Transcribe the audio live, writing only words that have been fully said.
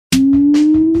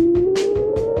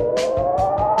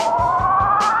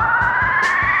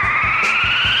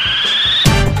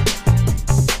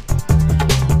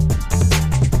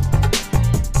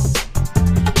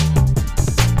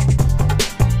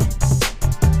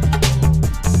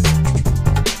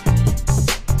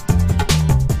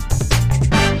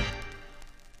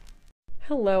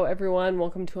Hello everyone,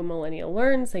 welcome to A Millennial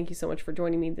Learns. Thank you so much for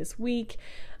joining me this week.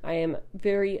 I am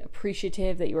very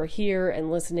appreciative that you are here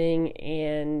and listening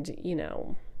and,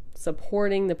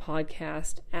 supporting the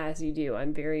podcast as you do.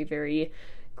 I'm very, very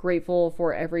grateful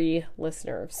for every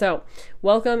listener. So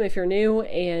welcome if you're new,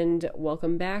 and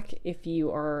welcome back if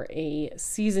you are a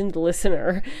seasoned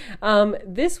listener.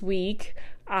 This week,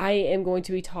 I am going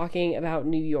to be talking about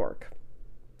New York.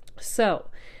 So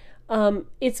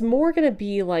it's more going to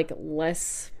be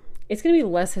less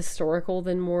historical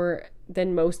than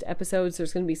most episodes.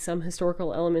 There's going to be some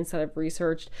historical elements that I've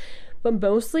researched, but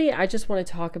mostly I just want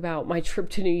to talk about my trip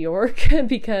to New York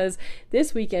because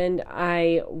this weekend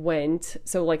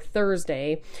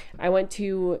Thursday, I went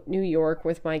to New York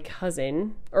with my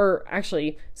cousin,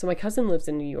 so my cousin lives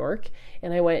in New York,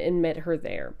 and I went and met her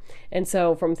there. And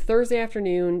so from Thursday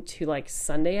afternoon to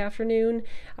Sunday afternoon,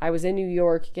 I was in New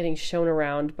York getting shown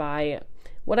around by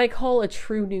what I call a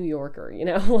true New Yorker.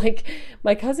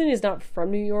 My cousin is not from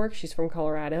New York, she's from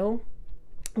Colorado,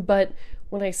 but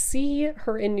when I see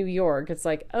her in New York, it's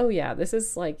oh yeah, this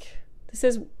is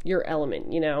your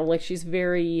element, she's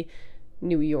very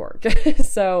New York.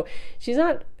 So she's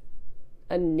not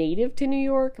a native to New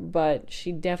York, but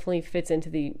she definitely fits into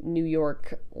the New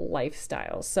York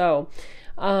lifestyle. So,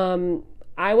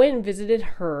 I went and visited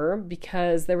her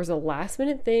because there was a last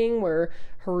minute thing where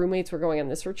her roommates were going on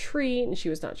this retreat and she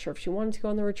was not sure if she wanted to go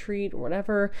on the retreat or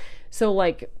whatever. So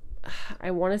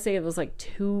I want to say it was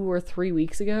 2 or 3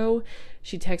 weeks ago,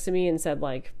 she texted me and said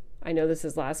I know this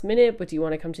is last minute, but do you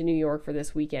want to come to New York for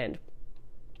this weekend?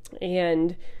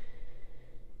 And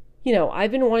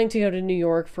I've been wanting to go to New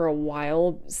York for a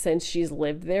while since she's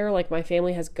lived there. My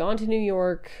family has gone to New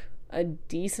York a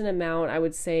decent amount, I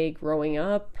would say, growing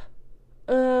up.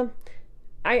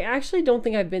 I actually don't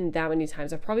think I've been that many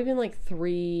times. I've probably been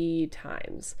 3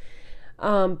 times.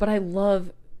 But I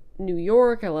love New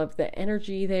York. I love the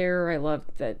energy there. I love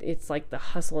that it's the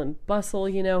hustle and bustle,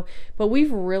 but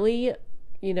we've really,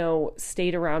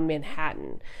 stayed around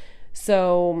Manhattan.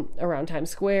 So around Times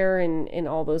Square and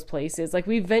all those places,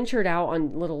 we ventured out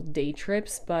on little day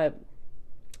trips, but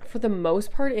for the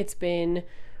most part, it's been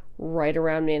right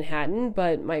around Manhattan.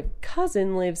 But my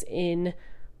cousin lives in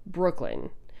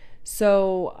Brooklyn,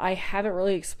 so I haven't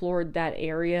really explored that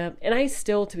area. And I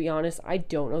still, to be honest, I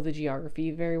don't know the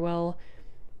geography very well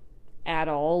at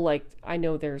all. I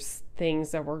know there's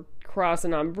things that we're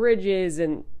crossing on bridges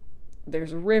and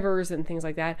there's rivers and things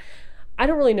like that. I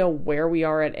don't really know where we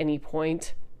are at any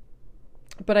point,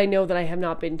 but I know that I have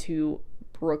not been to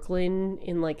Brooklyn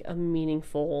in a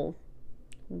meaningful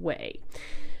way.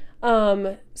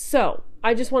 So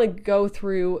I just want to go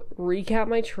through, recap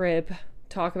my trip,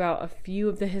 talk about a few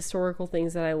of the historical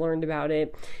things that I learned about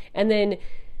it, and then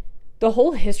the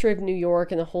whole history of New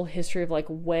York and the whole history of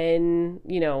when,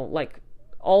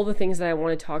 all the things that I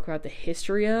want to talk about the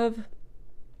history of.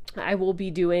 I will be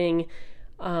doing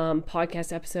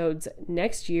podcast episodes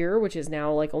next year, which is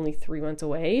now only 3 months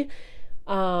away.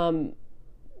 Recapping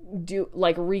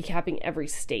every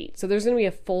state. So there's going to be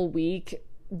a full week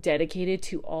dedicated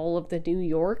to all of the New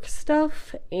York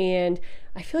stuff, and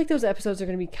I feel those episodes are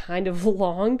going to be kind of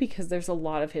long because there's a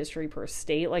lot of history per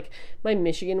state. My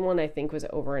Michigan one I think was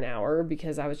over an hour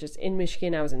because I was just in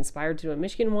Michigan. I was inspired to do a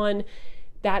Michigan one.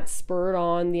 That spurred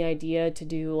on the idea to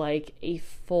do a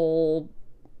full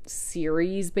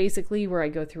series basically where I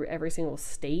go through every single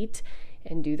state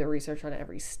and do the research on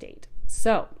every state.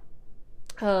 So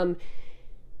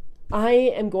I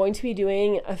am going to be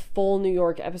doing a full New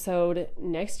York episode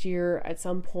next year at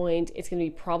some point. It's going to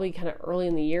be probably kind of early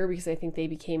in the year because I think they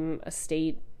became a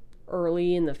state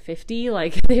early in the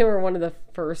 50s. They were one of the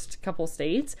first couple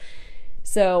states.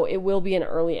 So it will be an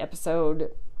early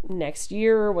episode next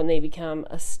year when they become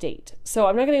a state. So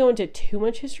I'm not going to go into too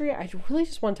much history. I really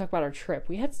just want to talk about our trip.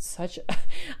 I had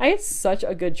such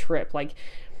a good trip.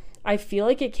 I feel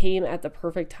it came at the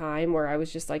perfect time where I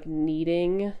was just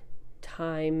needing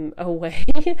time away.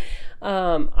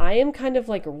 I am kind of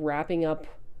wrapping up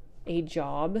a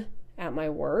job at my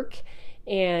work,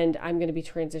 and I'm going to be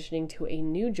transitioning to a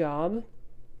new job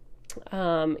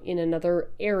in another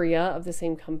area of the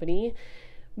same company.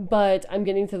 But I'm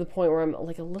getting to the point where I'm a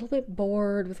little bit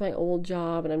bored with my old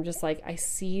job, and I'm just I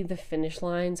see the finish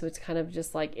line. So it's kind of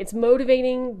just it's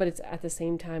motivating, but it's at the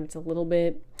same time, it's a little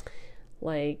bit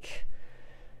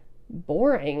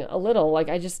boring a little.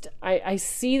 I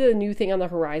see the new thing on the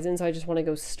horizon, so I just want to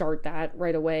go start that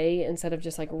right away instead of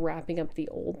just wrapping up the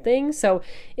old thing. So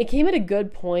it came at a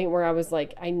good point where I was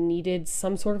I needed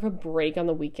some sort of a break on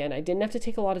the weekend. I didn't have to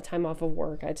take a lot of time off of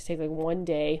work. I had to take one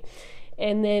day,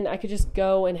 and then I could just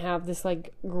go and have this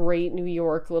great New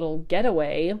York little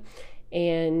getaway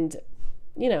and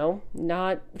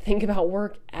not think about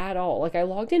work at all. Like I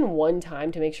logged in one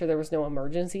time to make sure there was no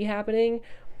emergency happening.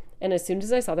 And as soon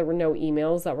as I saw there were no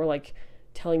emails that were like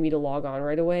telling me to log on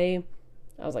right away,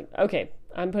 I was like, okay,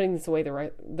 I'm putting this away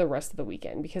the rest of the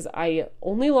weekend, because I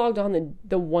only logged on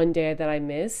the one day that I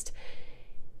missed.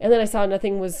 And then I saw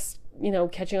nothing was,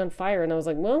 catching on fire. And I was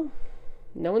like, well,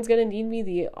 no one's going to need me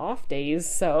the off days.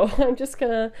 So I'm just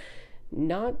going to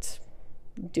not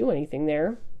do anything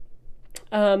there.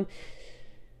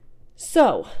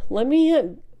 So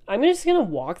I'm just going to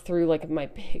walk through like my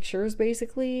pictures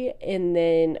basically. And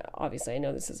then obviously I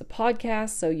know this is a podcast,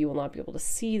 so you will not be able to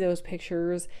see those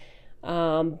pictures.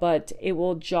 But it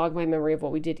will jog my memory of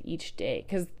what we did each day.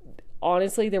 Because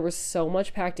honestly, there was so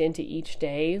much packed into each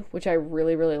day, which I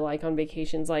really, really like on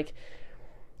vacations. Like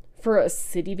for a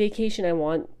city vacation, I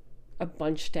want a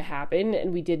bunch to happen.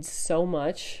 And we did so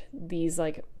much these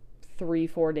like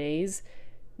 3-4 days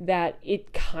that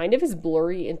it kind of is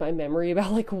blurry in my memory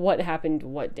about like what happened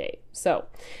what day. So,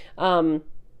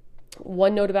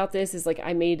 one note about this is like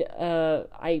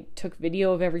I took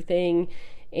video of everything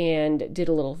and did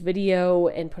a little video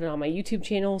and put it on my YouTube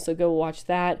channel. So go watch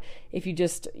that. If you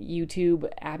just YouTube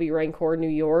Abby Rancour, New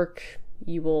York,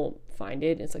 you will find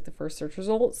it. It's like the first search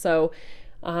result. So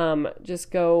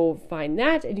just go find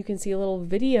that and you can see a little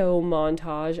video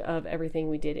montage of everything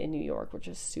we did in New York, which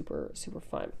is super, super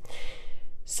fun.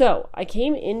 So I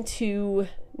came into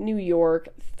New York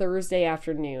Thursday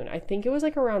afternoon. I think it was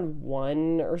like around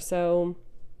 1 or so.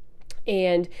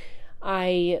 And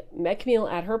I met Camille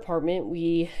at her apartment.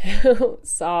 I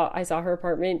saw her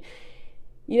apartment.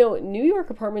 New York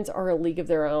apartments are a league of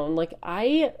their own. Like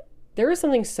there is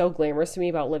something so glamorous to me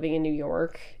about living in New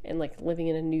York and like living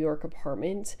in a New York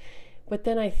apartment. But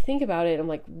then I think about it, I'm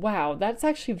like, wow, that's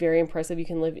actually very impressive. You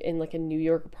can live in like a New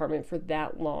York apartment for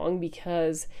that long,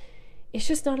 because it's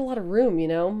just not a lot of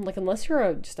room, like unless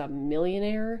you're just a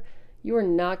millionaire, you are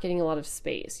not getting a lot of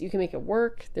space. You can make it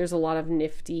work. There's a lot of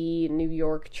nifty New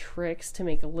York tricks to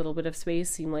make a little bit of space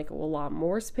seem like a lot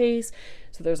more space.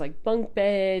 So there's like bunk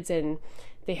beds, and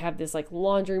they have this like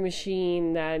laundry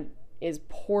machine that is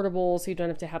portable, so you don't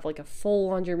have to have like a full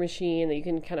laundry machine that you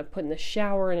can kind of put in the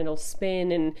shower and it'll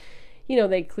spin, and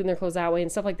they clean their clothes that way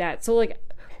and stuff like that. So like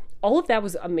all of that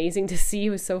was amazing to see. It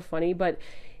was so funny, but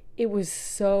it was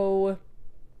so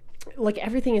like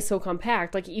everything is so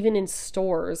compact. Like even in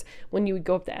stores, when you would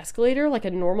go up the escalator, like a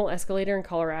normal escalator in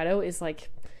Colorado is like,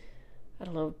 I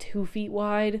don't know, 2 feet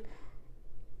wide.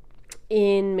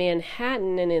 In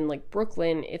Manhattan and in like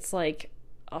Brooklyn, it's like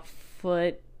a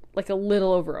foot, like a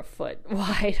little over a foot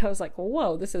wide. I was like,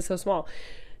 whoa, this is so small.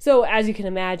 So as you can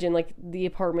imagine, like the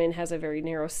apartment has a very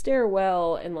narrow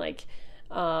stairwell, and like,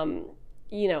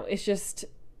 it's just,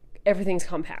 everything's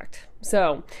compact.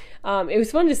 So it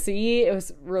was fun to see. It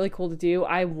was really cool to do.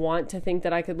 I want to think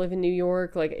that I could live in New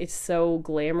York. Like it's so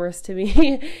glamorous to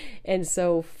me and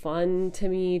so fun to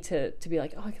me to be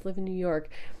like, oh, I could live in New York.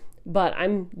 But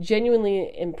I'm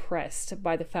genuinely impressed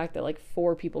by the fact that like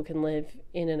 4 people can live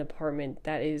in an apartment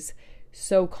that is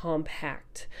so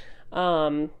compact.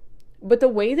 But the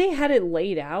way they had it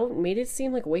laid out made it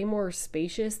seem like way more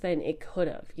spacious than it could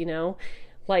have,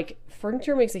 Like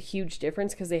furniture makes a huge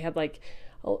difference, because they had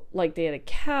they had a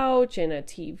couch and a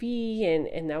TV,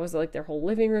 and that was like their whole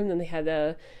living room. Then they had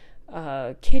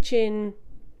a kitchen.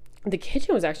 The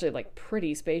kitchen was actually like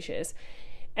pretty spacious,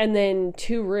 and then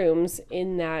 2 rooms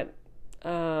in that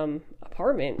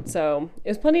apartment. So it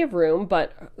was plenty of room.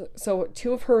 But so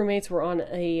 2 of her roommates were on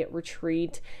a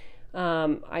retreat.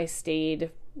 I stayed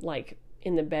like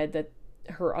in the bed that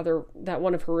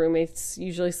one of her roommates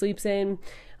usually sleeps in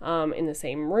the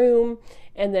same room.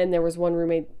 And then there was one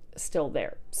roommate still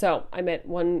there. So I met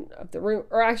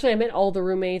I met all the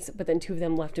roommates, but then 2 of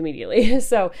them left immediately.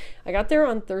 So I got there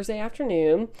on Thursday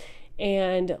afternoon,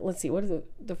 and let's see, what is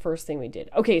the first thing we did?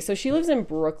 Okay, so she lives in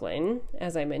Brooklyn,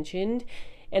 as I mentioned.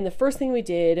 And the first thing we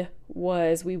did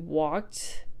was we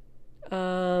walked,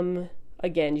 again,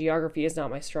 geography is not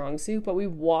my strong suit, but we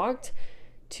walked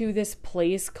to this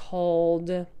place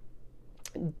called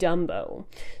Dumbo.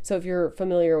 So if you're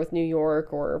familiar with New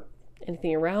York or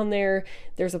anything around there,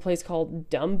 there's a place called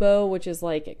Dumbo, which is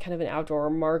like kind of an outdoor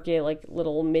market, like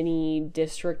little mini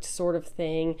district sort of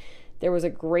thing. There was a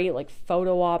great like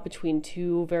photo op between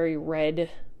 2 very red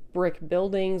brick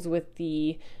buildings with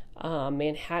the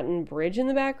Manhattan Bridge in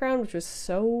the background, which was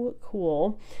so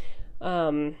cool.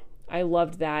 I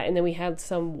loved that. And then we had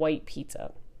some white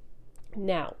pizza.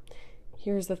 Now,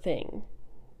 here's the thing.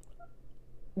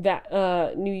 That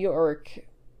New York,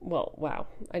 well, wow,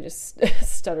 I just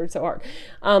stuttered so hard.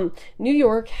 New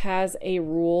York has a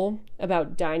rule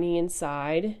about dining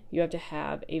inside. You have to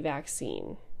have a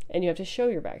vaccine. and you have to show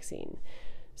your vaccine.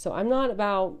 So I'm not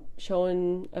about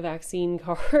showing a vaccine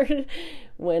card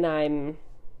when I'm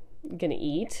gonna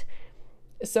eat.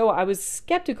 So I was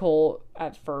skeptical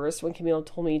at first when Camille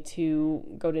told me to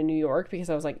go to New York, because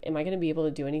I was like, am I going to be able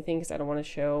to do anything? Because I don't want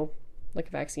to show like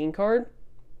a vaccine card.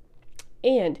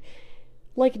 And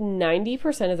like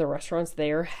 90% of the restaurants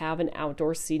there have an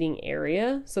outdoor seating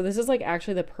area. So this is like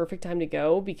actually the perfect time to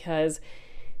go, because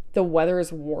the weather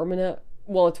is warm enough.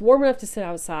 Well, it's warm enough to sit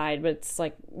outside, but it's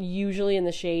like usually in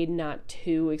the shade, not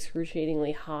too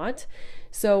excruciatingly hot.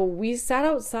 So we sat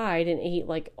outside and ate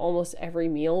like almost every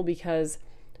meal, because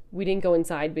we didn't go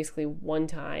inside basically one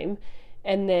time.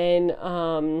 And then,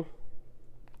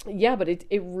 but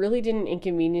it really didn't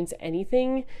inconvenience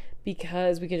anything,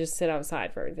 because we could just sit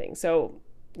outside for everything. So,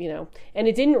 and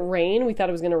it didn't rain. We thought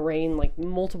it was going to rain like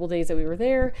multiple days that we were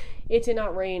there. It did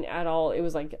not rain at all. It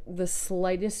was like the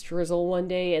slightest drizzle one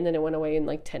day, and then it went away in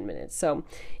like 10 minutes. So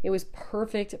it was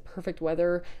perfect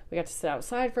weather. We got to sit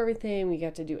outside for everything. We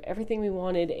got to do everything we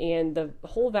wanted. And the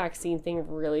whole vaccine thing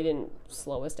really didn't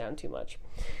slow us down too much.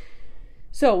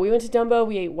 So we went to Dumbo,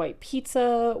 we ate white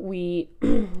pizza, we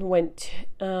went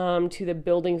to the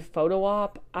building photo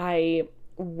op. I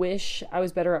wish I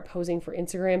was better at posing for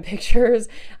Instagram pictures.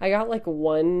 I got like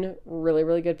one really,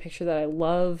 really good picture that I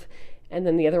love, and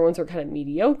then the other ones are kind of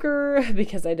mediocre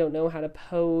because I don't know how to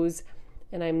pose,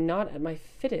 and I'm not at my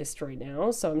fittest right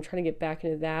now, so I'm trying to get back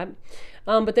into that.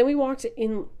 But then we walked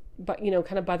in,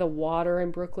 kind of by the water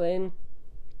in Brooklyn.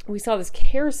 We saw this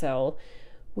carousel,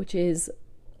 which is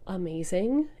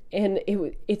amazing, and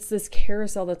it's this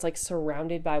carousel that's like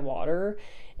surrounded by water,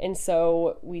 and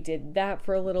so we did that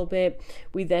for a little bit.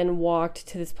 We then walked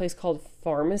to this place called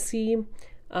Pharmacy.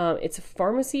 It's a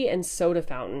pharmacy and soda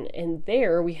fountain, and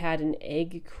there we had an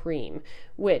egg cream,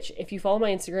 which if you follow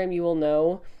my Instagram you will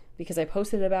know because I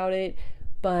posted about it.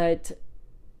 But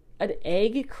an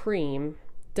egg cream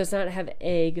does not have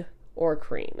egg or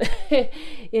cream.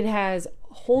 It has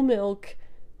whole milk,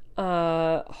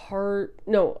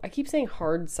 I keep saying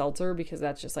hard seltzer because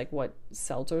that's just like what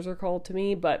seltzers are called to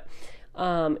me, but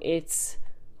it's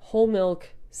whole milk,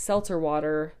 seltzer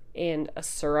water, and a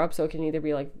syrup. So it can either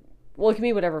be like, well, it can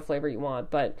be whatever flavor you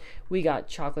want, but we got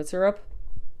chocolate syrup.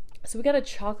 So we got a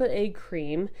chocolate egg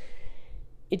cream.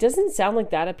 It doesn't sound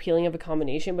like that appealing of a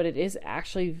combination, but it is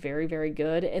actually very, very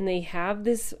good. And they have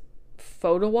this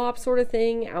photo op sort of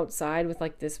thing outside with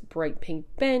like this bright pink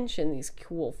bench and these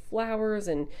cool flowers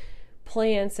and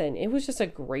plants, and it was just a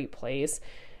great place.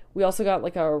 We also got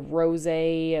like a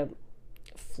rosé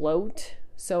float,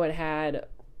 so it had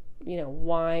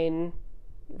wine,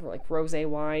 like rosé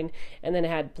wine, and then it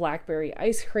had blackberry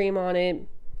ice cream on it.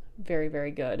 Very,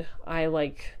 very good. I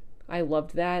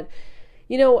loved that.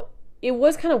 It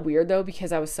was kind of weird though,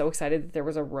 because I was so excited that there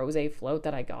was a rosé float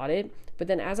that I got it. But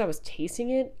then as I was tasting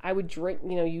it, I would drink,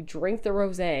 you drink the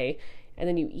rosé and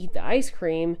then you eat the ice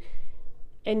cream,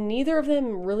 and neither of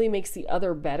them really makes the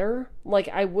other better. Like,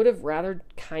 I would have rather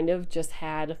kind of just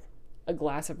had a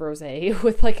glass of rosé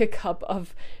with like a cup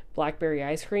of blackberry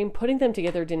ice cream. Putting them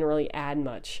together didn't really add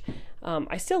much.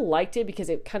 I still liked it because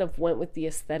it kind of went with the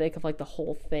aesthetic of like the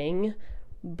whole thing,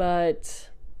 but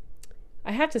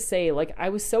I have to say, like, I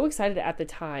was so excited at the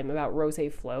time about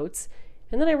rosé floats,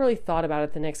 and then I really thought about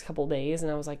it the next couple days,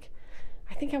 and I was like,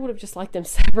 I think I would have just liked them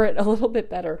separate a little bit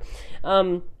better.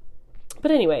 But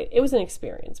anyway, it was an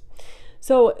experience.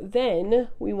 So then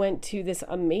we went to this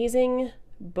amazing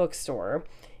bookstore.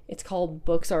 It's called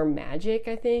Books Are Magic,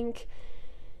 I think.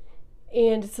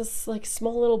 And it's this like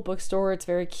small little bookstore. It's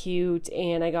very cute.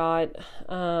 And I got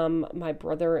my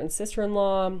brother and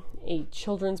sister-in-law a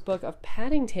children's book of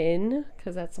Paddington,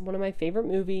 because that's one of my favorite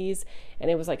movies.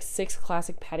 And it was like 6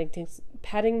 classic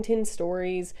Paddington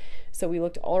stories. So we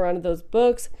looked all around at those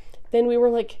books. Then we were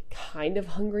like kind of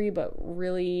hungry, but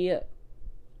really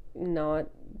not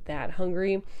that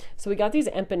hungry. So we got these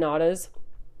empanadas.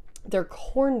 They're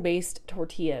corn-based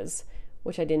tortillas,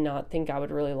 which I did not think I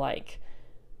would really like,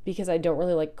 because I don't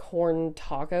really like corn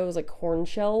tacos, like corn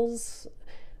shells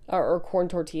or corn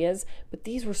tortillas. But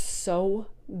these were so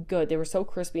good. They were so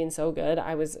crispy and so good.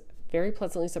 I was very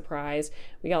pleasantly surprised.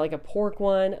 We got like a pork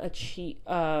one,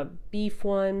 a beef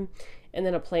one, and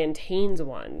then a plantains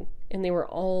one. And they were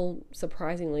all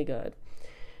surprisingly good.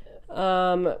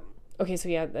 Okay, so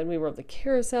yeah, then we were at the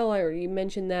carousel. I already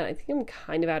mentioned that. I think I'm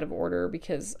kind of out of order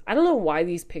because I don't know why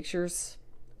these pictures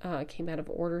came out of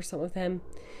order, some of them.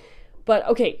 But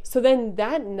okay, so then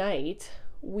that night,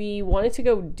 we wanted to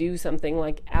go do something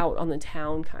like out on the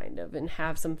town kind of and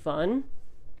have some fun.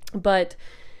 But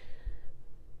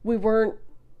we weren't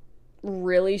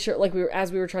really sure, like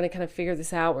as we were trying to kind of figure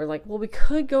this out, we're like, well, we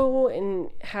could go and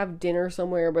have dinner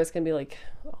somewhere, but it's gonna be like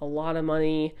a lot of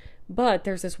money. But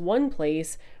there's this one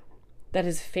place that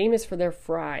is famous for their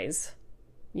fries,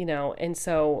 and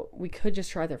so we could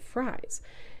just try their fries.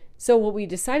 So what we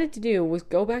decided to do was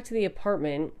go back to the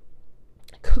apartment,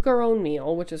 cook our own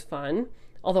meal, which was fun.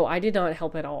 Although I did not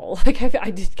help at all. Like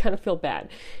I did kind of feel bad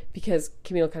because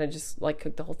Camille kind of just like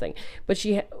cooked the whole thing. But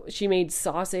she made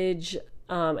sausage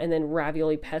and then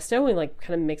ravioli pesto and like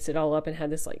kind of mixed it all up and had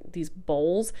this like these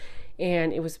bowls,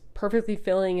 and it was perfectly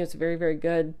filling. It was very, very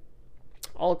good.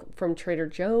 All from Trader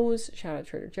Joe's. Shout out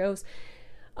Trader Joe's.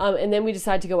 And then we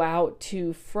decided to go out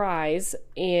to Fry's,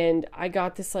 and I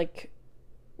got this like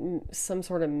some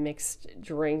sort of mixed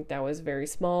drink that was very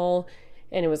small.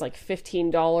 And it was like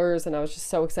 $15, and I was just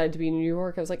so excited to be in New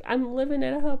York. I was like, I'm living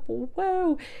it up.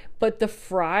 Whoa. But the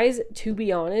fries, to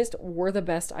be honest, were the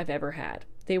best I've ever had.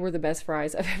 They were the best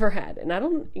fries I've ever had. And I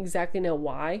don't exactly know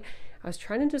why. I was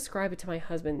trying to describe it to my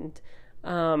husband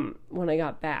when I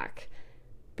got back.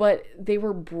 But they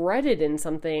were breaded in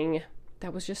something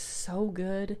that was just so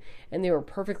good. And they were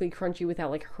perfectly crunchy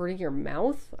without like hurting your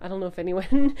mouth. I don't know if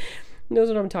anyone knows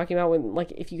what I'm talking about when,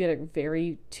 like, if you get a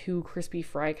very too crispy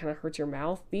fry, it kind of hurts your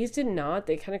mouth. These did not.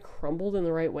 They kind of crumbled in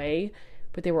the right way,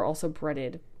 but they were also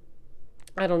breaded.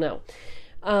 I don't know.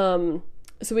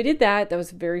 So we did that. That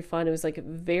was very fun. It was like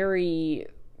very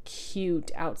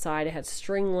cute outside. It had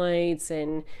string lights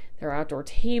and there were outdoor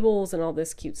tables and all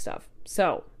this cute stuff.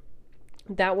 So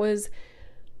that was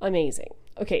amazing.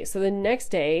 Okay, so the next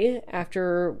day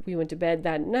after we went to bed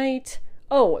that night,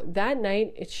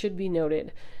 it should be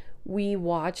noted, we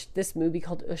watched this movie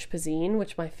called Ushpizin,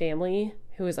 which my family,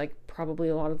 who is like probably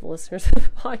a lot of the listeners of the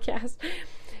podcast,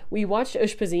 we watched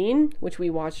Ushpizin, which we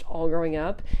watched all growing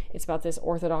up. It's about this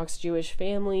Orthodox Jewish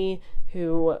family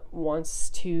who wants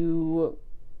to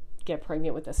get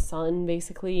pregnant with a son,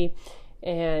 basically,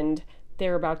 and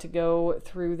they're about to go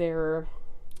through their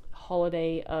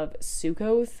holiday of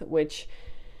Sukkoth, which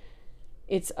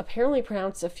it's apparently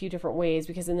pronounced a few different ways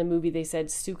because in the movie they said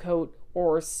Sukkot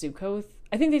or Sukkoth.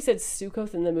 I think they said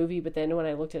Sukkoth in the movie, but then when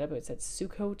I looked it up, it said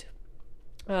Sukkot.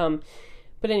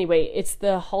 But anyway, it's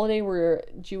the holiday where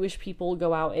Jewish people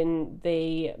go out and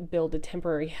they build a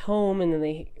temporary home and then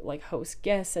they like host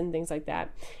guests and things like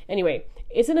that. Anyway,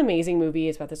 it's an amazing movie.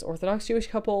 It's about this Orthodox Jewish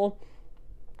couple.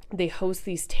 They host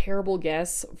these terrible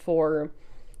guests for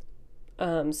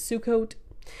Sukkot,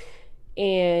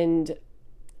 and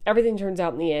everything turns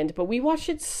out in the end. But we watched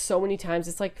it so many times.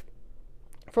 It's like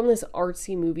from this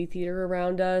artsy movie theater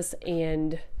around us,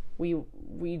 and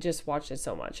we just watched it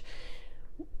so much.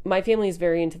 My family is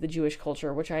very into the Jewish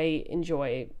culture, which I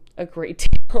enjoy a great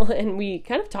deal, and we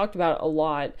kind of talked about it a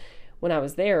lot when I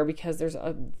was there because there's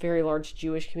a very large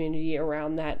Jewish community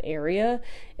around that area,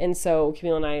 and so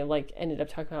Camille and I like ended up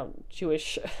talking about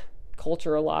Jewish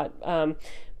culture a lot,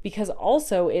 because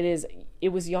also it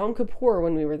was Yom Kippur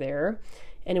when we were there,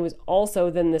 and it was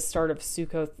also then the start of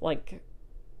Sukkoth like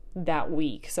that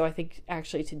week. So I think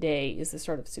actually today is the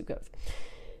start of Sukkoth.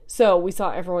 So we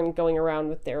saw everyone going around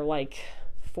with their like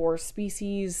 4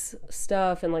 species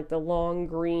stuff and like the long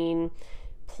green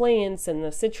plants and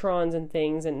the citrons and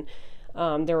things. And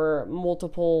there were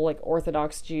multiple like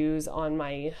Orthodox Jews on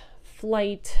my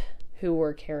flight who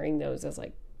were carrying those as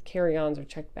like carry-ons or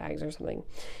checked bags or something.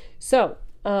 So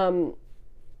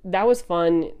that was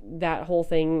fun. That whole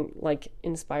thing like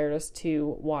inspired us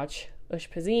to watch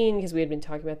Ushpizin because we had been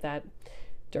talking about that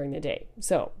during the day.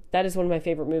 So that is one of my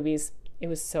favorite movies. It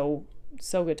was so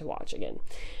good to watch again.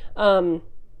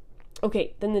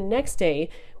 Okay, then the next day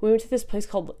we went to this place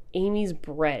called Amy's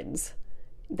Breads.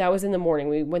 That was in the morning.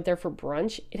 We went there for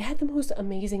brunch. It had the most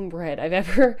amazing bread I've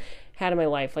ever had in my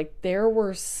life. Like there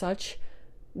were such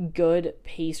good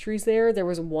pastries there. There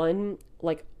was one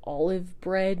like olive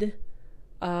bread.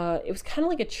 It was kind of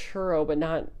like a churro, but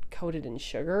not coated in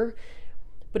sugar.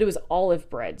 But it was olive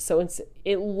bread. So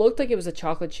it looked like it was a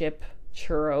chocolate chip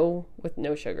churro with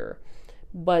no sugar.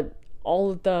 But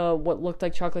all of the what looked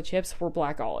like chocolate chips were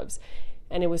black olives.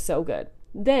 And it was so good.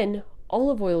 Then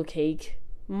olive oil cake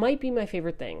might be my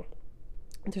favorite thing.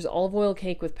 There's olive oil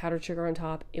cake with powdered sugar on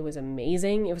top. It was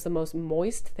amazing. It was the most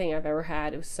moist thing I've ever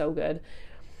had. It was so good.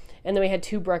 And then we had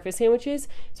 2 breakfast sandwiches.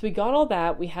 So we got all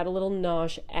that. We had a little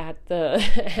nosh at the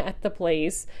at the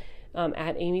place.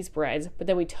 At Amy's Breads, but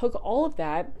then we took all of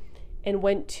that and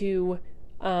went to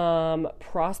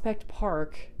Prospect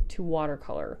Park to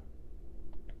watercolor,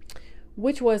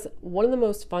 which was one of the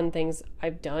most fun things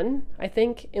I've done, I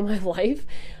think, in my life.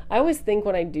 I always think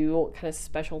when I do kind of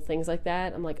special things like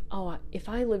that, I'm like, oh, if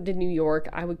I lived in New York,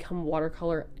 I would come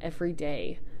watercolor every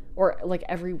day or like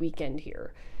every weekend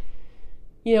here.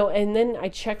 And then I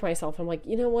check myself. I'm like,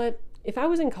 you know what? If I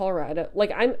was in Colorado,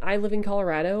 like I live in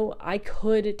Colorado, I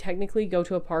could technically go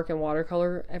to a park and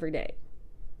watercolor every day,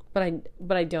 but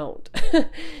I don't.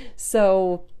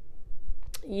 So,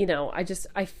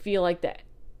 I feel like that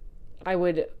I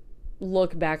would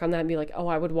look back on that and be like, oh,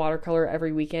 I would watercolor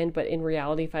every weekend. But in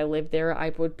reality, if I lived there, I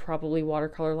would probably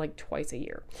watercolor like twice a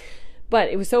year. But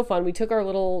it was so fun. We took our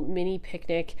little mini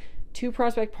picnic to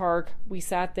Prospect Park. We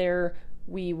sat there.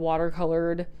 We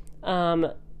watercolored.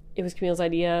 It was Camille's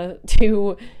idea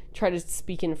to try to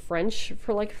speak in French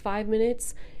for like 5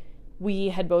 minutes. We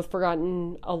had both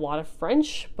forgotten a lot of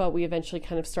French, but we eventually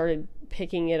kind of started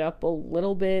picking it up a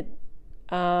little bit.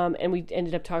 And we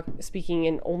ended up speaking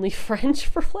in only French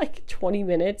for like 20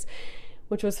 minutes,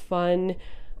 which was fun.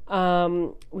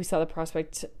 We saw the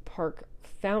Prospect Park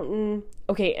fountain.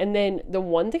 Okay, and then the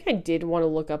one thing I did want to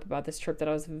look up about this trip that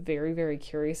I was very, very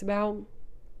curious about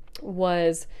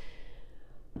was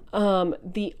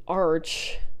the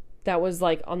arch that was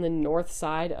like on the north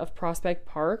side of Prospect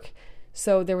Park.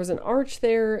 So there was an arch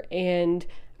there, and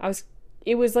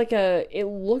it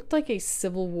looked like a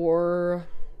Civil War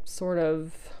sort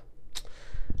of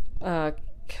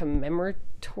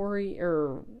commemoratory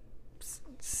or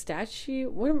statue.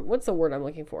 What's the word I'm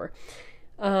looking for?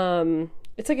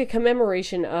 It's like a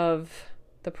commemoration of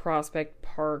the Prospect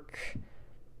Park.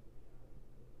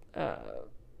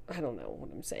 I don't know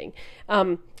what I'm saying.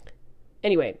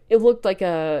 Anyway, it looked like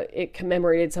it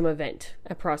commemorated some event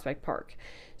at Prospect Park.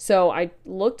 So I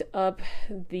looked up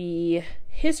the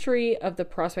history of the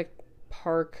Prospect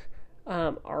Park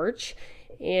arch,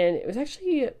 and it was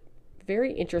actually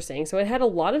very interesting. So it had a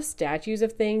lot of statues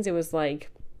of things. It was like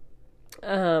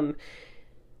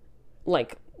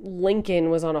Lincoln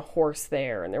was on a horse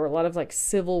there, and there were a lot of like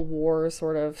Civil War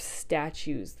sort of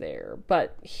statues there.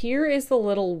 But here is the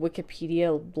little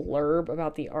Wikipedia blurb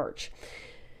about the arch.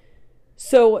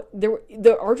 So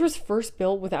the arch was first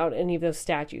built without any of those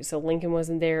statues. So Lincoln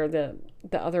wasn't there. The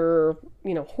other,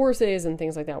 horses and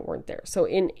things like that weren't there. So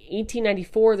in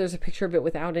 1894, there's a picture of it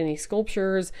without any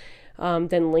sculptures.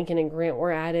 Then Lincoln and Grant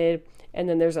were added. And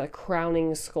then there's a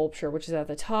crowning sculpture, which is at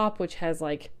the top, which has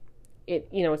like,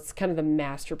 it's kind of the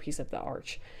masterpiece of the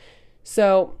arch.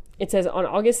 So it says on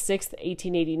August 6th,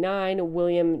 1889,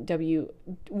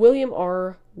 William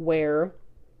R. Ware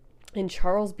and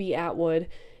Charles B. Atwood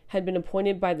had been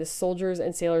appointed by the Soldiers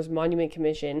and Sailors Monument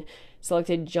Commission,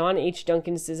 selected John H.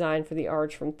 Duncan's design for the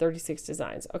arch from 36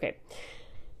 designs. Okay.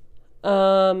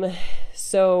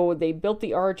 So they built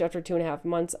the arch after 2.5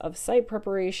 months of site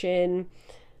preparation.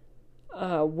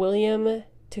 William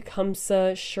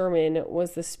Tecumseh Sherman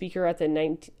was the speaker at the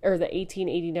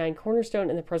 1889 Cornerstone,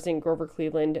 and the President Grover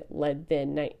Cleveland led the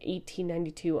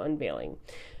 1892 unveiling.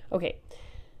 Okay.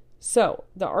 So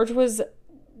the arch was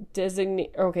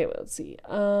designated. Okay, let's see.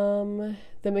 The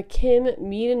McKim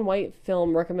Mead and White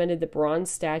film recommended the bronze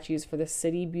statues for the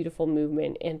City Beautiful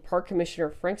movement, and Park Commissioner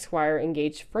Frank Squire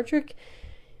engaged Frederick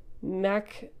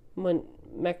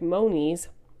MacMonnies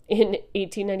in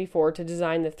 1894 to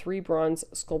design the 3 bronze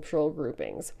sculptural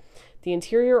groupings. The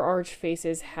interior arch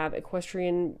faces have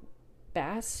equestrian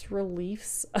bas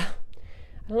reliefs. I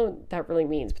don't know what that really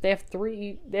means, but they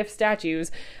have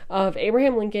statues of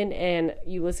Abraham Lincoln and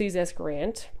Ulysses S.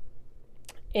 Grant.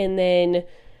 And then,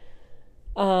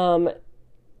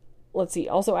 let's see,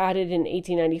 also added in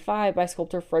 1895 by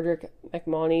sculptor Frederick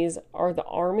MacMonnies are the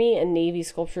Army and Navy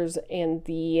sculptures and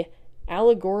the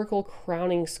allegorical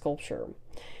crowning sculpture.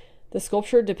 The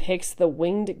sculpture depicts the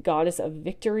winged goddess of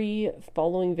victory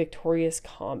following victorious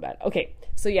combat. Okay,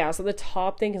 so the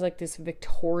top thing is like this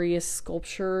victorious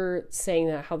sculpture saying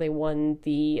that how they won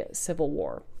the Civil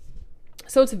War.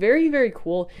 So it's very, very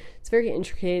cool. It's very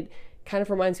intricate. Kind of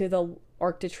reminds me of the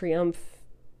Arc de Triomphe,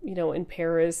 in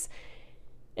Paris.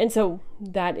 And so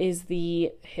that is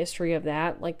the history of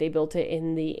that. Like they built it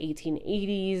in the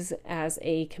 1880s as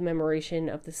a commemoration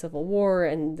of the Civil War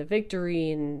and the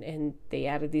victory, and they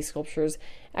added these sculptures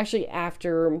actually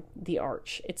after the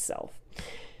arch itself.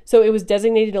 So it was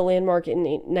designated a landmark in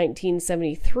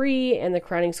 1973, and the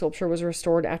crowning sculpture was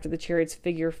restored after the chariot's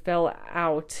figure fell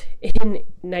out in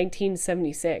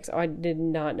 1976. Oh, I did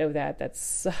not know that. It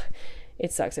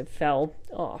sucks. It fell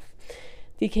off.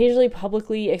 The occasionally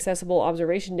publicly accessible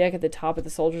observation deck at the top of the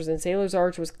Soldiers and Sailors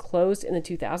Arch was closed in the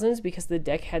 2000s because the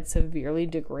deck had severely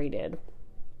degraded.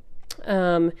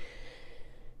 In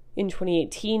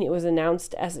 2018, it was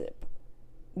announced as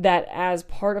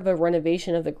part of a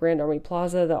renovation of the Grand Army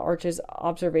Plaza, the Arch's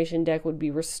observation deck would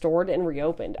be restored and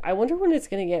reopened. I wonder when it's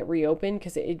going to get reopened,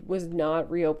 because it was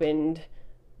not reopened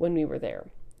when we were there.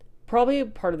 Probably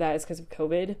part of that is because of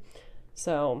COVID.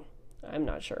 So I'm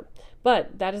not sure.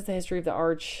 But that is the history of the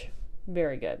Arch.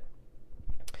 Very good.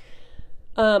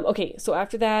 Okay, so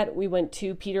after that, we went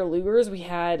to Peter Luger's.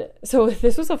 So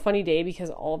this was a funny day because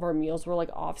all of our meals were like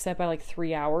offset by like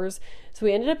 3 hours. So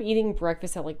we ended up eating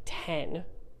breakfast at like 10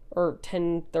 or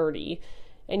 10:30.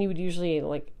 And you would usually eat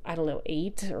like, I don't know,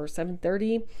 8 or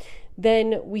 7:30.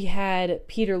 Then we had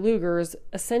Peter Luger's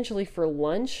essentially for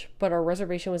lunch, but our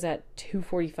reservation was at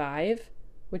 2:45,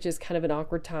 which is kind of an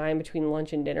awkward time between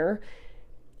lunch and dinner.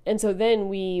 And so then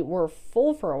we were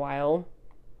full for a while.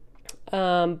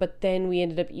 But then we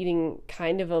ended up eating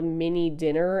kind of a mini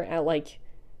dinner at like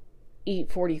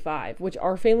 8:45, which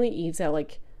our family eats at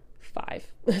like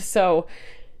 5. So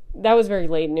that was very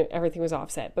late and everything was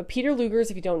offset. But Peter Luger's,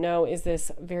 if you don't know, is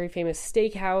this very famous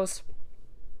steakhouse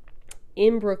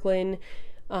in Brooklyn.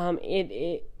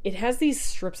 It has these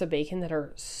strips of bacon that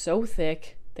are so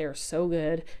thick. They're so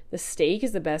good. The steak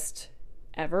is the best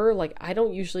ever. Like, I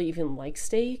don't usually even like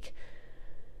steak,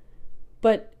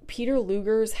 but Peter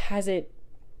Luger's has it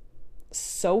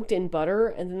soaked in butter,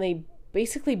 and then they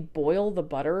basically boil the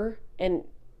butter and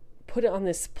put it on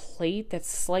this plate that's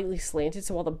slightly slanted,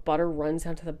 so all the butter runs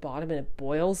down to the bottom and it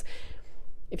boils.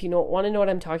 If you want to know what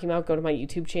I'm talking about, go to my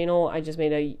YouTube channel. I just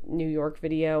made a New York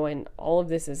video and all of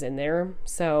this is in there.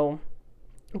 So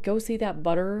go see that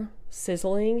butter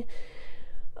sizzling.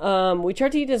 We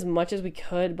tried to eat as much as we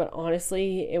could, but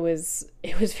honestly, it was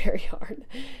very hard.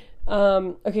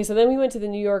 Okay, so then we went to the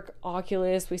New York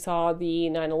Oculus. We saw the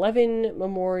 9/11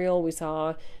 memorial. We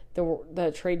saw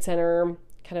the Trade Center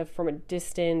kind of from a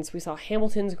distance. We saw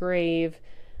Hamilton's grave.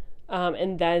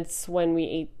 And that's when we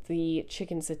ate the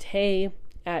chicken satay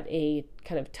at a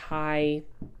kind of Thai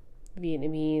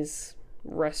Vietnamese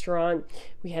restaurant.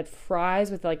 We had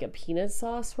fries with like a peanut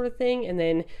sauce sort of thing, and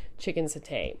then chicken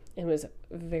satay. It was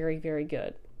very, very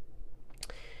good.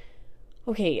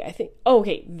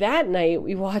 Okay, that night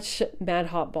we watched Mad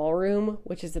Hot Ballroom,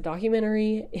 which is a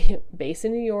documentary based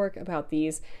in New York about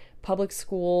this public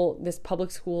school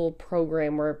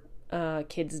program where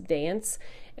kids dance,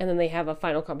 and then they have a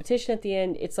final competition at the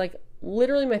end. It's like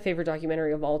literally my favorite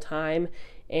documentary of all time,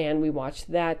 and we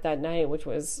watched that night, which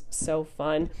was so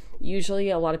fun.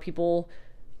 Usually a lot of people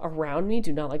around me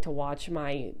do not like to watch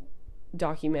my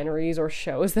documentaries or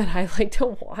shows that I like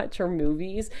to watch or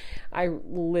movies. My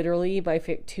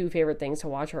two favorite things to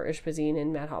watch are Ishpazine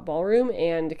and Mad Hot Ballroom,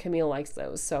 and Camille likes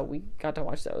those, so we got to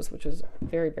watch those, which was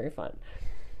very, very fun.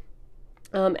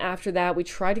 After that, we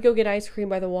tried to go get ice cream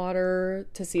by the water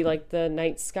to see like the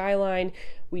night skyline.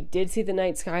 We did see the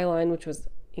night skyline, which was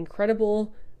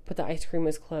incredible, but the ice cream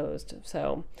was closed.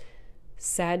 So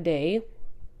sad day.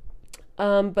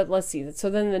 But let's see. So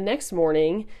then the next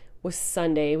morning was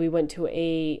Sunday.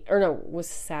 Was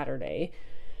Saturday.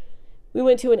 We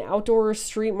went to an outdoor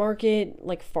street market,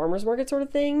 like farmer's market sort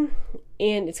of thing.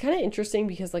 And it's kind of interesting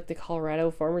because like the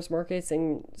Colorado farmers markets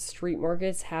and street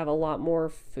markets have a lot more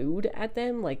food at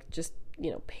them, like just,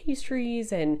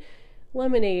 pastries and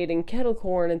lemonade and kettle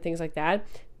corn and things like that.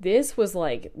 This was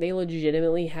like, they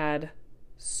legitimately had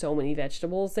so many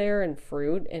vegetables there and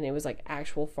fruit, and it was like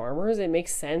actual farmers. It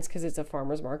makes sense because it's a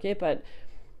farmer's market, but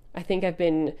I think I've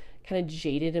been kind of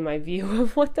jaded in my view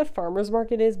of what the farmer's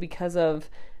market is because of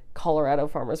Colorado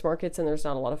farmers markets, and there's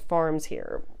not a lot of farms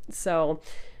here. So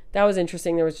that was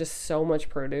interesting. There was just so much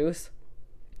produce.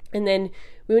 And then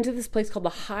we went to this place called the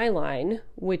High Line,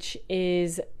 which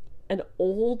is an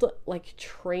old like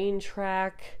subway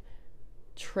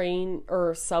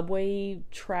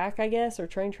track, I guess, or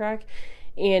train track.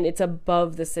 And it's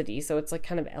above the city, so it's like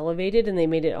kind of elevated, and they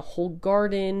made it a whole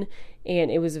garden, and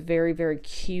it was very, very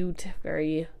cute,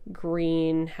 very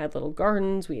green, had little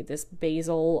gardens. We had this brie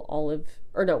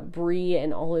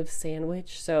and olive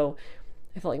sandwich, so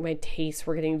I felt like my tastes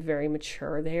were getting very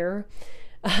mature there.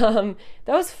 That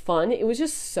was fun. It was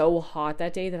just so hot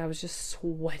that day that I was just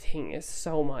sweating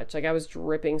so much. Like I was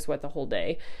dripping sweat the whole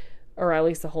day, or at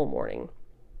least the whole morning.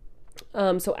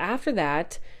 So after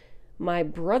that, my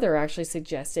brother actually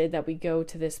suggested that we go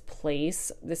to this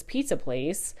pizza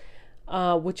place,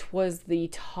 which was the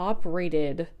top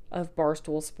rated of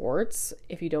Barstool Sports.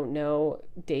 If you don't know,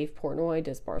 Dave Portnoy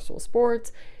does Barstool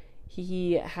Sports.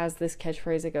 He has this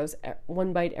catchphrase that goes,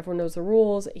 "One bite, everyone knows the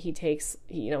rules." He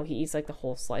eats like the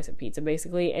whole slice of pizza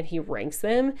basically, and he ranks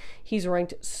them. He's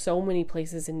ranked so many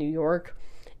places in New York,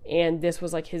 and this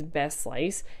was like his best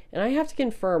slice. And I have to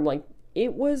confirm, like,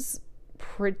 it was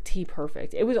pretty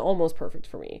perfect. It was almost perfect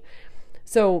for me.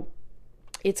 So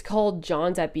it's called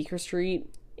John's at Beaker Street,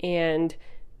 and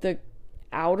the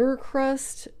outer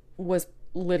crust was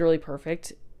literally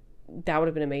perfect. That would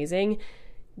have been amazing.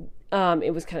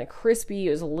 It was kind of crispy.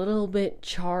 It was a little bit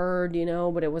charred,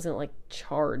 but it wasn't like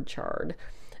charred.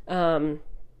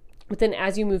 But then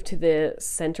as you move to the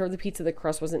center of the pizza, the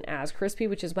crust wasn't as crispy,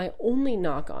 which is my only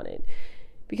knock on it,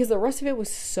 because the rest of it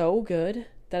was so good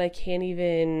that I can't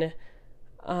even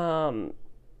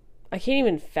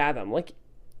fathom. Like,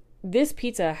 this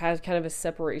pizza has kind of a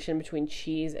separation between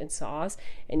cheese and sauce,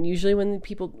 and usually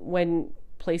when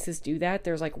places do that,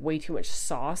 there's like way too much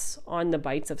sauce on the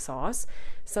bites of sauce.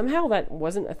 Somehow that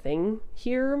wasn't a thing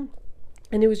here,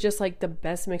 and it was just like the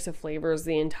best mix of flavors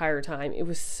the entire time. It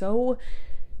was so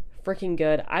freaking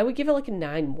good. I would give it like a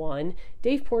 9.1.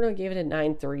 Dave Portnoy gave it a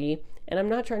 9.3, and I'm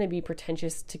not trying to be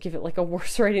pretentious to give it like a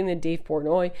worse rating than Dave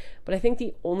Portnoy, but I think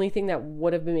the only thing that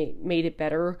would have made it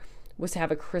better was to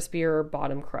have a crispier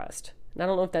bottom crust. And I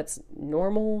don't know if that's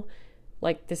normal,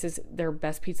 like this is their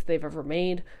best pizza they've ever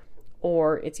made,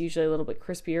 or it's usually a little bit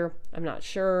crispier. I'm not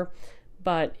sure,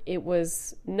 but it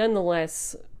was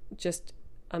nonetheless just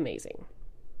amazing.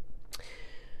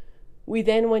 We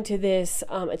then went to this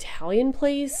Italian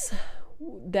place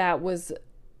that was,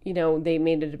 they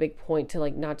made it a big point to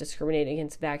like not discriminate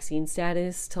against vaccine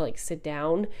status, to like sit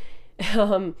down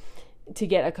to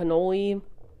get a cannoli.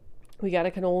 We got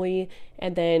a cannoli,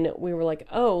 and then we were like,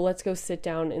 oh, let's go sit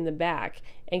down in the back.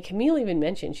 And Camille even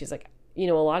mentioned, she's like,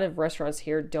 a lot of restaurants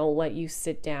here don't let you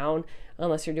sit down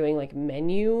unless you're doing like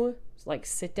menu, like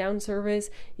sit down service.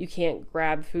 You can't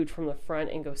grab food from the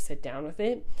front and go sit down with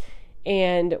it.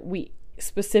 And we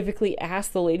specifically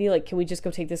asked the lady, like, can we just go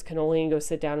take this cannoli and go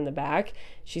sit down in the back?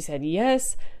 She said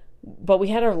yes, but we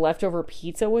had our leftover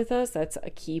pizza with us. That's a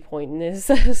key point in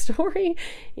this story.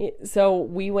 So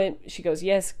we went, she goes,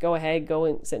 yes, go ahead, go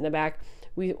and sit in the back.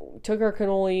 We took our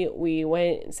cannoli, we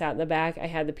went and sat in the back. I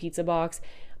had the pizza box.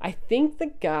 I think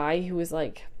the guy who was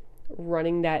like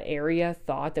running that area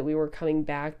thought that we were coming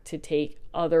back to take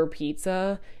other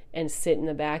pizza and sit in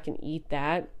the back and eat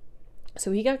that.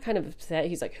 So he got kind of upset.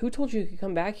 He's like, who told you could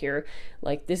come back here?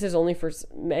 Like, this is only for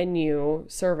menu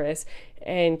service.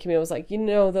 And Camille was like,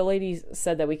 the lady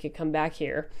said that we could come back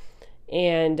here.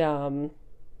 And,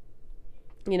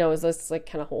 it was this like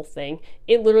kind of whole thing.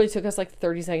 It literally took us like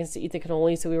 30 seconds to eat the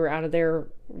cannoli. So we were out of there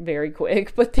very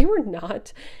quick. But they were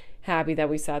not happy that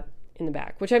we sat in the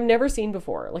back, which I've never seen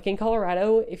before. Like in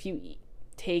Colorado, if you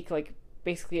take like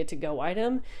basically a to-go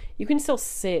item, you can still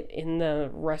sit in the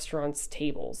restaurant's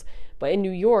tables. But in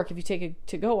New York, if you take a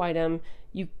to-go item,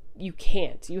 you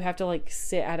can't. You have to like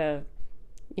sit at a,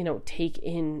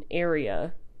 take-in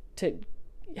area to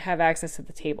have access to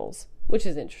the tables, which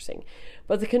is interesting.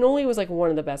 But the cannoli was like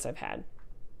one of the best I've had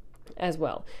as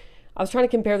well. I was trying to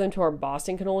compare them to our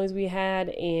Boston cannolis we had,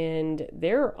 and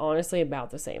they're honestly about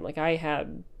the same. Like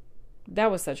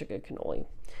that was such a good cannoli.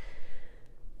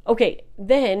 Okay,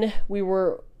 then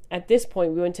at this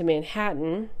point, we went to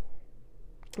Manhattan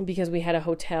because we had a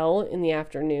hotel in the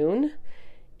afternoon.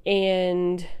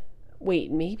 And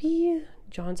wait, maybe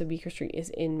John's of Beaker Street is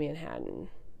in Manhattan.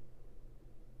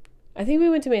 I think we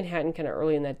went to Manhattan kind of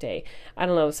early in that day. I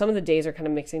don't know. Some of the days are kind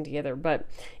of mixing together. But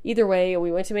either way,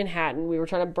 we went to Manhattan. We were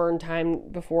trying to burn time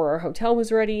before our hotel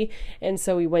was ready. And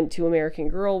so we went to American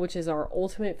Girl, which is our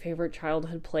ultimate favorite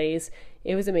childhood place.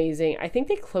 It was amazing. I think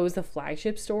they closed the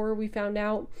flagship store, we found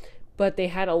out. But they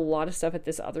had a lot of stuff at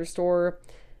this other store.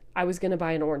 I was going to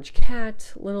buy an orange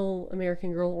cat, little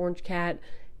American Girl orange cat,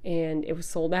 and it was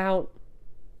sold out.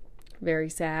 Very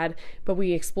sad. But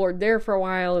we explored there for a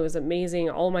while. It was amazing.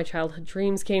 All my childhood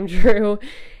dreams came true.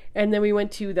 And then we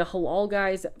went to the Halal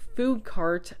Guys food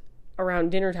cart around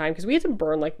dinner time because we had to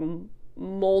burn like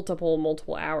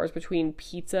multiple hours between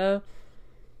pizza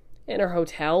and our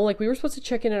hotel. Like we were supposed to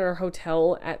check in at our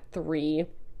hotel at 3,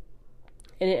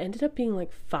 and it ended up being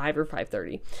like 5 or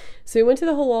 5:30. So we went to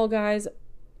the Halal Guys,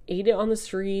 ate it on the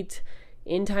street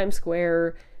in Times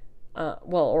Square.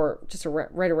 Or just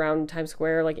right around Times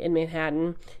Square, like in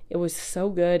Manhattan. It was so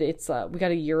good. It's we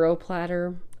got a Euro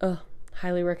platter.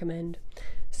 Highly recommend.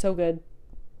 So good.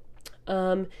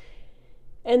 And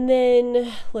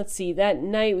then let's see. That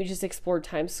night we just explored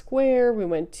Times Square. We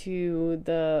went to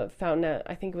the fountain at,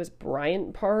 I think it was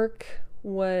Bryant Park.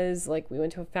 We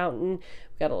went to a fountain.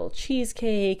 We got a little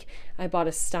cheesecake. I bought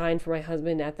a Stein for my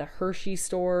husband at the Hershey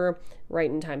store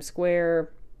right in Times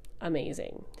Square.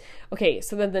 Amazing. Okay,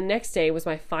 so then the next day was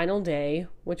my final day,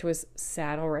 which was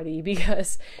sad already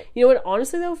because, what,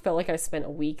 honestly though, felt like I spent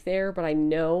a week there, but I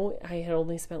know I had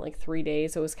only spent like 3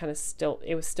 days, so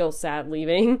it was still sad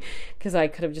leaving because I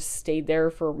could have just stayed there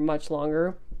for much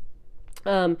longer.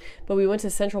 But we went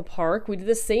to Central Park. We did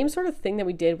the same sort of thing that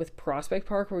we did with Prospect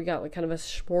Park, where we got like kind of a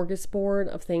smorgasbord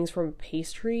of things from a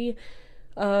pastry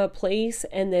place,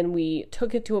 and then we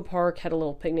took it to a park, had a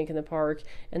little picnic in the park,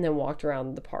 and then walked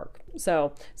around the park.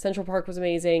 So Central Park was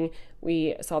amazing.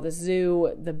 We saw the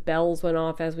zoo. The bells went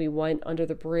off as we went under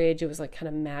the bridge. It was like kind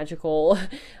of magical.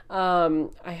 I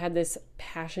had this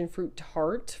passion fruit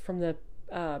tart from the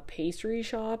pastry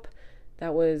shop.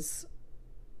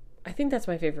 I think that's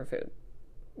my favorite food.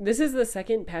 This is the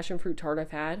second passion fruit tart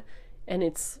I've had, and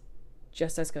it's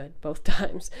just as good both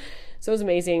times. So it was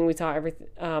amazing. We saw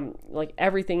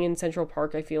everything in Central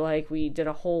Park. I feel like we did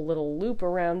a whole little loop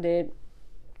around it,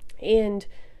 and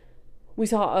we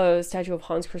saw a statue of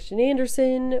Hans Christian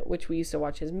Andersen, which we used to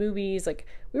watch his movies. Like,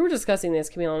 we were discussing this,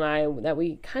 Camille and I, that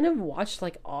we kind of watched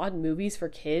like odd movies for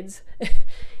kids.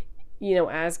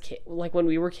 Like when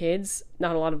we were kids,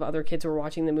 not a lot of other kids were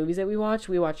watching the movies that we watched.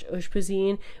 We watched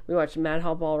Ushpizin, we watched Mad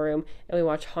Hall Ballroom, and we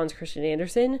watched Hans Christian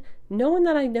Andersen. No one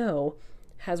that I know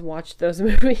has watched those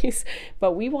movies,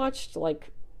 but we watched a lot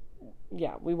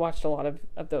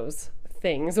of those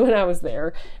things when I was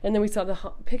there. And then we saw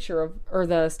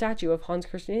the statue of Hans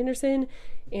Christian Andersen,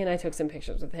 and I took some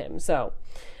pictures with him. So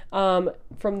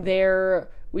from there,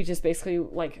 we just basically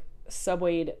like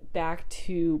subwayed back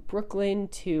to Brooklyn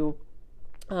to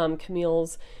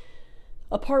Camille's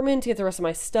apartment to get the rest of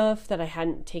my stuff that I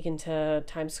hadn't taken to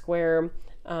Times Square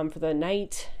for the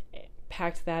night.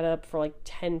 Packed that up for like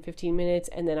 10-15 minutes,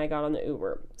 and then I got on the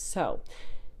Uber. So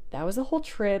that was the whole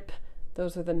trip.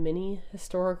 Those are the mini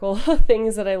historical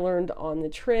things that I learned on the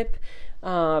trip.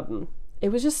 It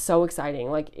was just so exciting.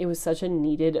 Like, it was such a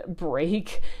needed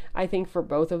break, I think, for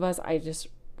both of us. I just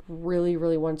really,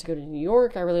 really wanted to go to New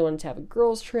York. I really wanted to have a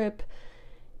girls' trip,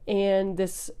 and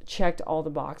this checked all the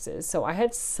boxes. So I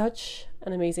had such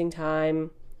an amazing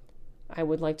time. I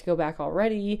would like to go back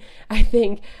already. I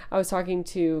think I was talking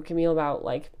to Camille about,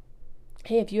 like,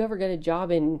 hey, if you ever get a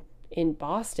job in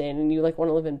Boston and you like want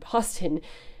to live in Boston,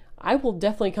 I will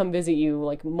definitely come visit you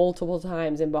like multiple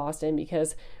times in Boston,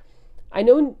 because I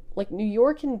know like New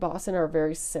York and Boston are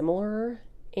very similar,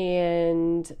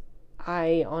 and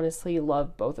I honestly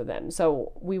love both of them.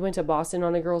 So we went to Boston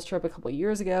on a girls' trip a couple of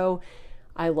years ago.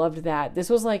 I loved that. This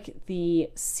was like the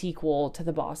sequel to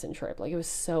the Boston trip. Like, it was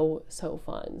so, so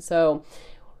fun. So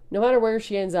no matter where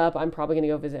she ends up, I'm probably going to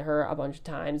go visit her a bunch of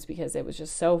times, because it was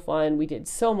just so fun. We did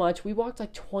so much. We walked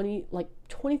like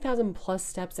 20,000 plus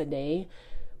steps a day.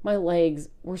 My legs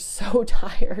were so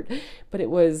tired, but it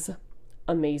was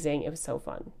amazing. It was so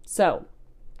fun. So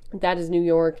that is New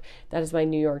York. That is my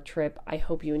New York trip. I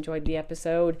hope you enjoyed the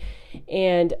episode.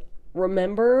 And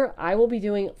remember, I will be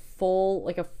doing a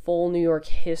full New York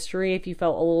history. If you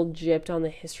felt a little gypped on the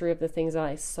history of the things that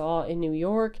I saw in New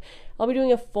York, I'll be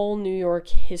doing a full New York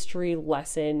history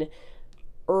lesson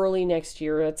early next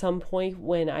year at some point,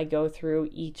 when I go through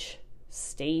each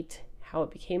state, how it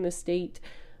became a state,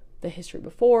 the history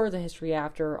before, the history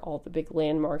after, all the big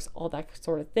landmarks, all that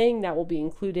sort of thing. That will be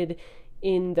included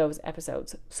in those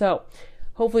episodes. So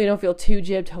hopefully you don't feel too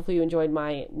gypped. Hopefully you enjoyed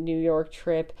my New York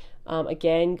trip.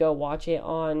 Again, go watch it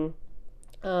on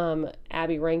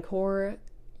Abby Rancor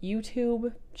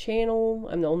YouTube channel.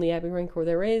 I'm the only Abby Rancor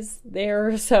there is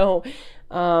there. So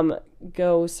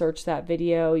go search that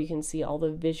video. You can see all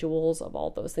the visuals of all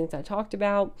those things I talked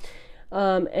about.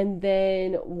 And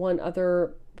then one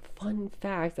other fun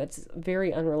fact that's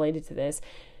very unrelated to this.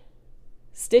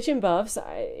 Stitch and Buffs,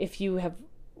 if you have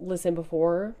listened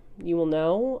before, you will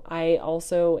know I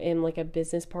also am like a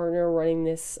business partner running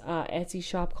this Etsy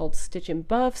shop called Stitch and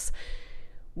Buffs.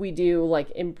 We do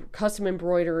like custom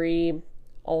embroidery,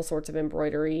 all sorts of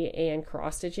embroidery and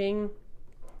cross stitching.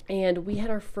 And we had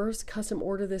our first custom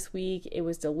order this week. It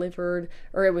was delivered,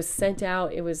 or it was sent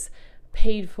out. It was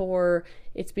paid for.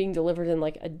 It's being delivered in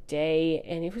like a day,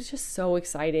 and it was just so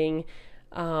exciting.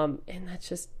 And that's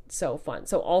just so fun.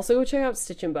 So also go check out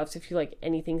Stitch and Buffs if you like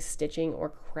anything stitching or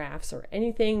crafts or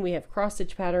anything. We have cross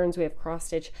stitch patterns. We have cross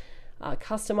stitch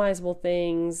customizable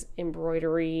things,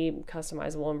 embroidery,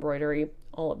 customizable embroidery,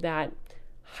 all of that.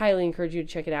 Highly encourage you to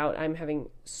check it out. I'm having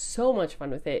so much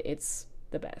fun with it. It's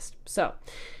the best. So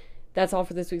that's all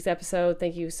for this week's episode.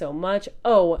 Thank you so much.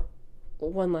 Oh,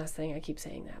 one last thing. I keep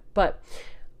saying that, but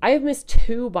I have missed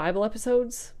 2 Bible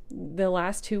episodes the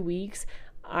last 2 weeks.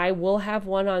 I will have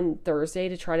one on Thursday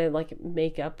to try to like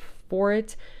make up for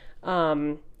it. I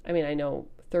mean, I know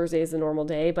Thursday is the normal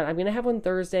day, but I'm going to have one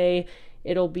Thursday.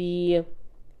 It'll be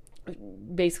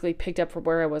basically picked up from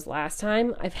where I was last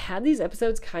time. I've had these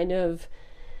episodes kind of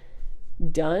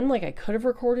done. Like, I could have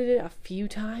recorded it a few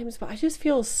times, but I just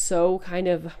feel so kind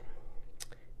of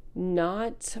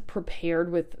not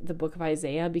prepared with the book of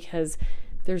Isaiah, because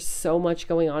there's so much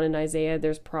going on in Isaiah.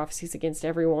 There's prophecies against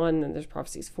everyone, and there's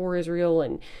prophecies for Israel,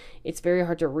 and it's very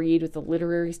hard to read with the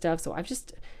literary stuff. So I've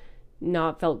just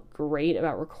not felt great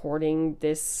about recording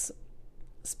this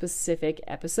specific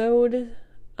episode.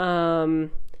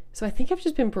 So I think I've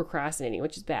just been procrastinating,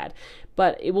 which is bad.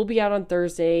 But it will be out on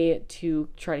Thursday to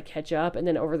try to catch up, and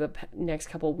then over the next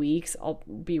couple weeks, I'll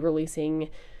be releasing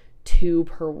 2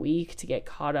 per week to get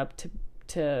caught up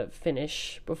to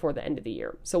finish before the end of the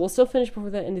year. So we'll still finish before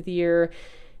the end of the year.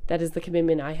 That is the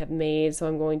commitment I have made. So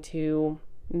I'm going to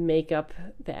make up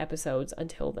the episodes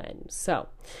until then. So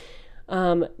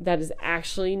that is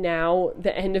actually now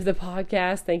the end of the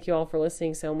podcast. Thank you all for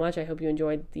listening so much. I hope you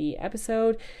enjoyed the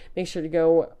episode. Make sure to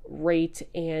go rate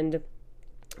and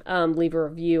leave a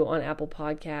review on Apple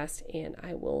Podcast, and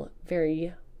I will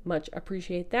very much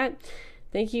appreciate that.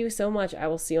 Thank you so much. I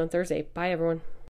will see you on Thursday. Bye, everyone.